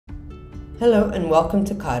Hello and welcome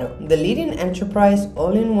to KADO, the leading enterprise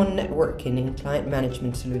all-in-one networking and client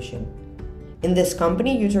management solution. In this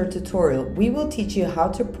company user tutorial, we will teach you how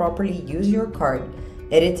to properly use your card,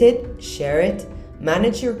 edit it, share it,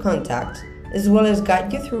 manage your contacts, as well as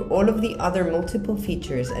guide you through all of the other multiple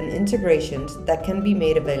features and integrations that can be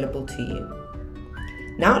made available to you.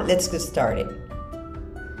 Now let's get started.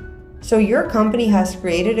 So your company has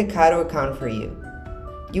created a KADO account for you.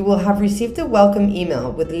 You will have received a welcome email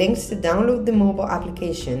with links to download the mobile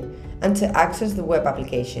application and to access the web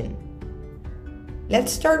application.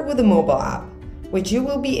 Let's start with the mobile app, which you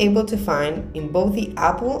will be able to find in both the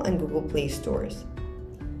Apple and Google Play stores.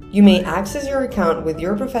 You may access your account with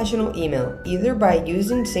your professional email either by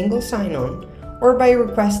using single sign-on or by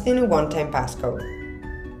requesting a one-time passcode.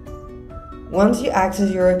 Once you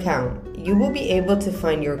access your account, you will be able to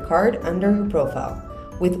find your card under your profile,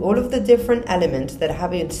 with all of the different elements that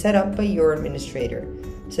have been set up by your administrator,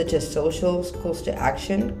 such as socials, calls to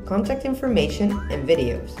action, contact information, and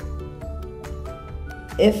videos.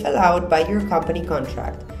 If allowed by your company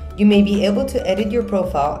contract, you may be able to edit your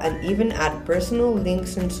profile and even add personal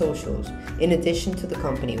links and socials in addition to the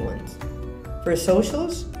company ones. For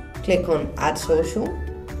socials, click on Add Social,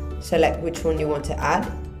 select which one you want to add,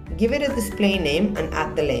 give it a display name and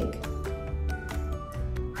add the link.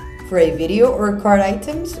 For a video or card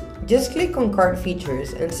items, just click on Card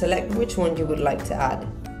Features and select which one you would like to add.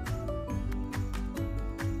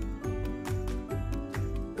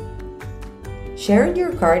 Sharing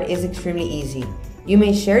your card is extremely easy. You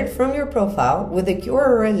may share it from your profile with a QR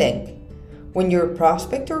or a link. When your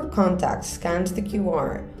prospect or contact scans the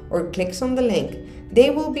QR or clicks on the link,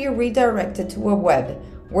 they will be redirected to a web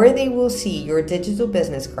where they will see your digital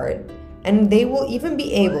business card, and they will even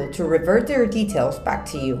be able to revert their details back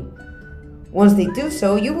to you. Once they do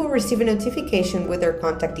so, you will receive a notification with their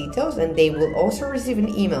contact details, and they will also receive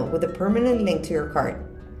an email with a permanent link to your card.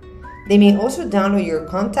 They may also download your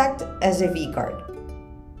contact as a V-card.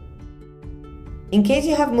 In case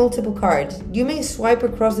you have multiple cards, you may swipe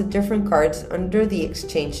across the different cards under the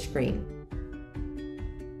exchange screen.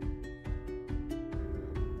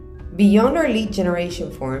 Beyond our lead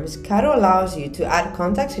generation forms, KADO allows you to add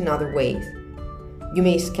contacts in other ways. You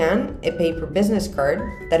may scan a paper business card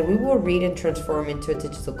that we will read and transform into a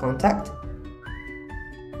digital contact.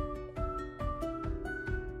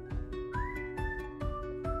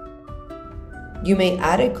 You may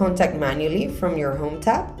add a contact manually from your Home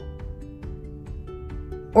tab.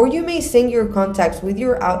 Or you may sync your contacts with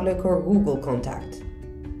your Outlook or Google Contact.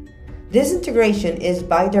 This integration is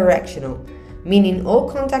bidirectional, meaning all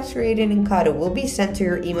contacts created in KADO will be sent to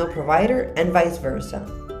your email provider and vice versa.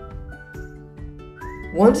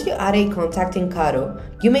 Once you add a contact in KADO,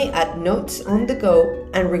 you may add notes on the go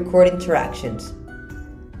and record interactions.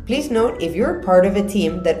 Please note, if you're part of a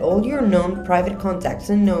team, that all your known private contacts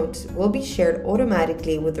and notes will be shared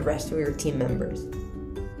automatically with the rest of your team members.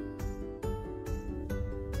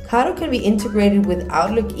 KADO can be integrated with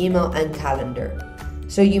Outlook email and calendar,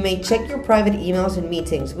 so you may check your private emails and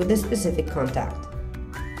meetings with a specific contact.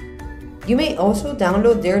 You may also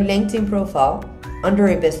download their LinkedIn profile under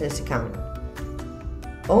a business account.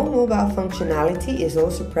 All mobile functionality is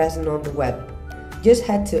also present on the web. Just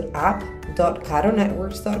head to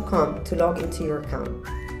app.kadonetworks.com to log into your account.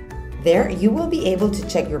 There, you will be able to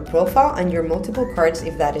check your profile and your multiple cards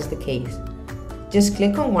if that is the case. Just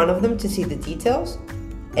click on one of them to see the details,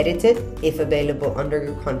 edit it if available under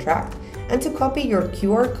your contract, and to copy your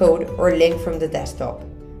QR code or link from the desktop.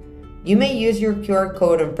 You may use your QR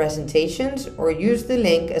code on presentations or use the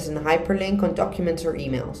link as a hyperlink on documents or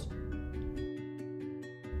emails.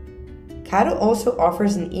 KADO also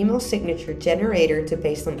offers an email signature generator to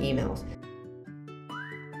paste on emails,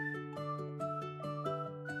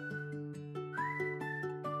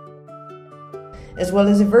 as well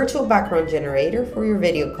as a virtual background generator for your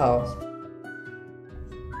video calls.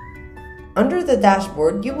 Under the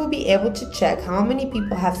dashboard, you will be able to check how many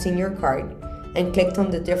people have seen your card and clicked on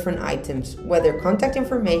the different items, whether contact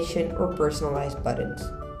information or personalized buttons.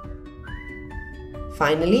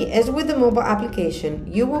 Finally, as with the mobile application,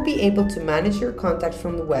 you will be able to manage your contacts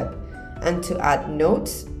from the web and to add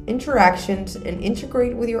notes, interactions, and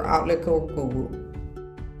integrate with your Outlook or Google.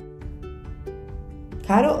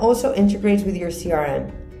 KADO also integrates with your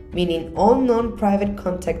CRM, meaning all non-private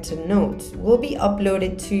contacts and notes will be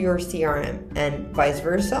uploaded to your CRM, and vice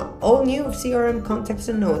versa, all new CRM contacts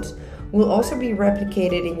and notes will also be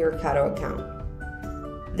replicated in your KADO account.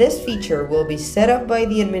 This feature will be set up by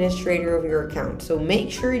the administrator of your account, so make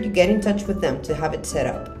sure you get in touch with them to have it set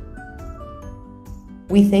up.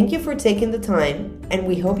 We thank you for taking the time, and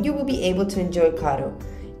we hope you will be able to enjoy KADO.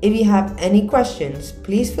 If you have any questions,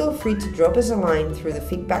 please feel free to drop us a line through the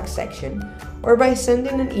feedback section or by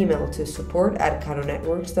sending an email to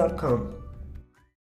support@kadonetworks.com.